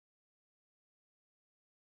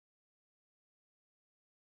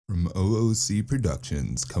From OOC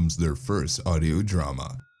Productions comes their first audio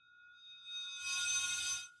drama,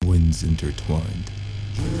 Winds Intertwined.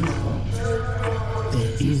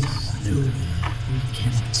 There is no we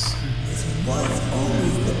cannot see. This was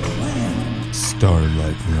always the plan.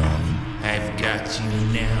 Starlight Rhyme. I've got you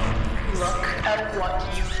now. Look at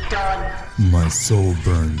what you've done. My soul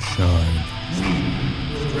burns shine.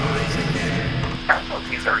 Rise again.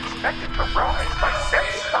 Casualties are expected to rise by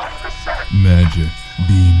 75%. Magic,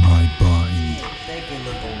 be my bind. They can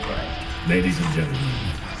look alright. Ladies and gentlemen,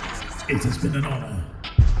 it has been an honor.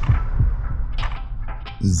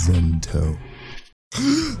 Zento.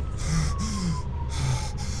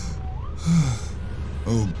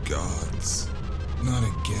 Oh gods, not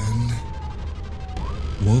again.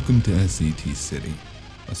 Welcome to SET City,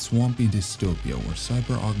 a swampy dystopia where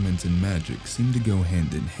cyber augments and magic seem to go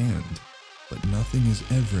hand in hand, but nothing is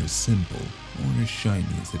ever as simple or as shiny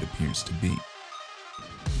as it appears to be.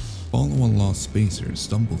 Follow a lost spacer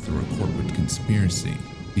stumble through a corporate conspiracy,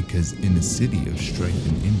 because in a city of strife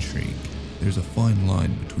and intrigue, there's a fine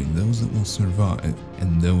line between those that will survive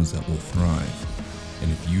and those that will thrive. And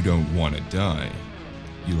if you don't want to die,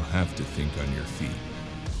 you'll have to think on your feet.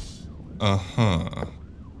 Uh-huh.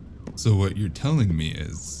 So what you're telling me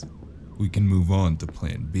is, we can move on to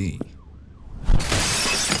Plan B.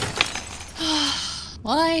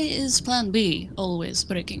 Why is Plan B always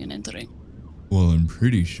breaking and entering? Well, I'm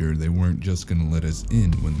pretty sure they weren't just gonna let us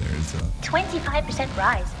in when there's a 25%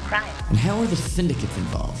 rise in crime. And how are the syndicates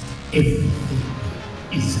involved? Everything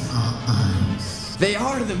is our eyes. They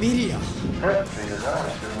are the media. It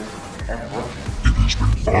has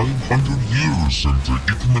been 500 years since the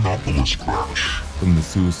Ecomonopolis crash. From the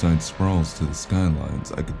suicide sprawls to the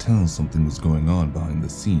skylines, I could tell something was going on behind the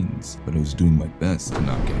scenes, but I was doing my best to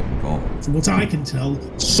not get involved. From what I can tell,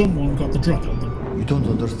 someone got the drop on them. You don't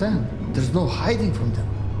understand. There's no hiding from them.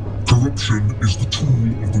 Corruption is the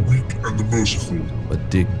tool of the weak and the merciful. But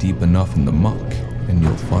dig deep enough in the muck, and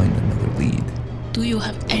you'll find another lead. Do you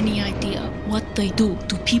have any idea what they do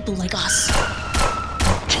to people like us?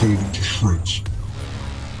 Torn to shreds.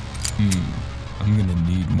 I'm gonna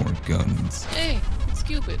need more guns. Hey, it's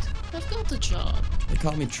Cupid. I've got a job. They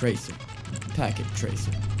call me Tracer. Packet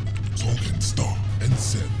Tracer. Talking Star and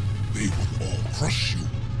said they would all crush you.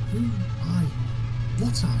 Who are you?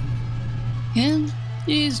 What are you? And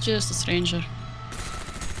he's just a stranger.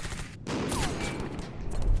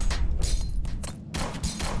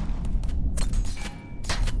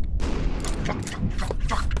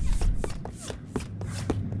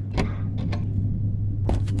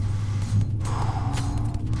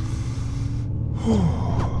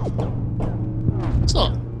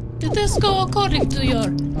 So, did this go according to your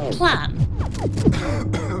plan?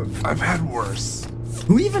 I've had worse.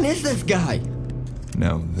 Who even is this guy?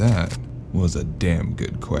 Now that was a damn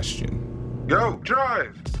good question. Yo,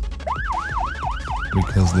 drive!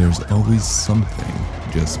 Because there's always something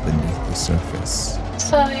just beneath the surface.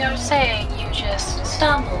 So you're saying you just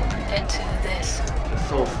stumbled into this? The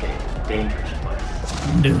soulscape, dangerous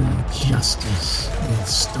place. No justice will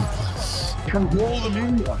stop us. Control the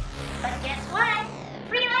media. But guess what?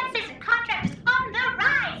 Freelancers and contractors on the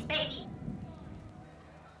rise, baby!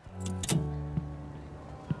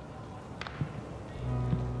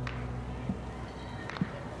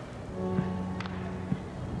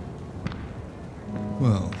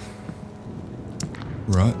 Well,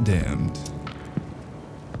 rot damned.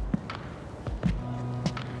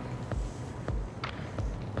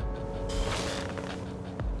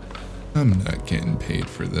 I'm not getting paid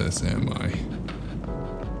for this, am I?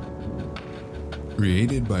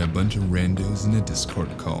 Created by a bunch of randos in a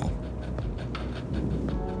Discord call.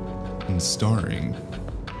 And starring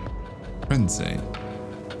Prince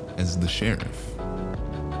as the sheriff,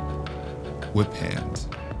 Whiphand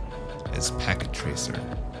as Packet Tracer,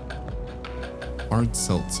 Hard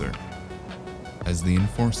Seltzer as the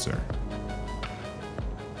Enforcer,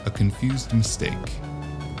 A Confused Mistake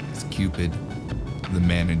as Cupid, the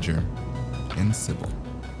Manager, and Sybil,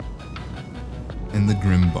 and the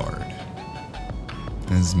Grim Bard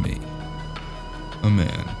as me, a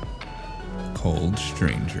man, Cold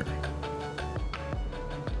Stranger.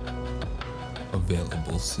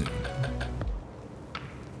 Available soon.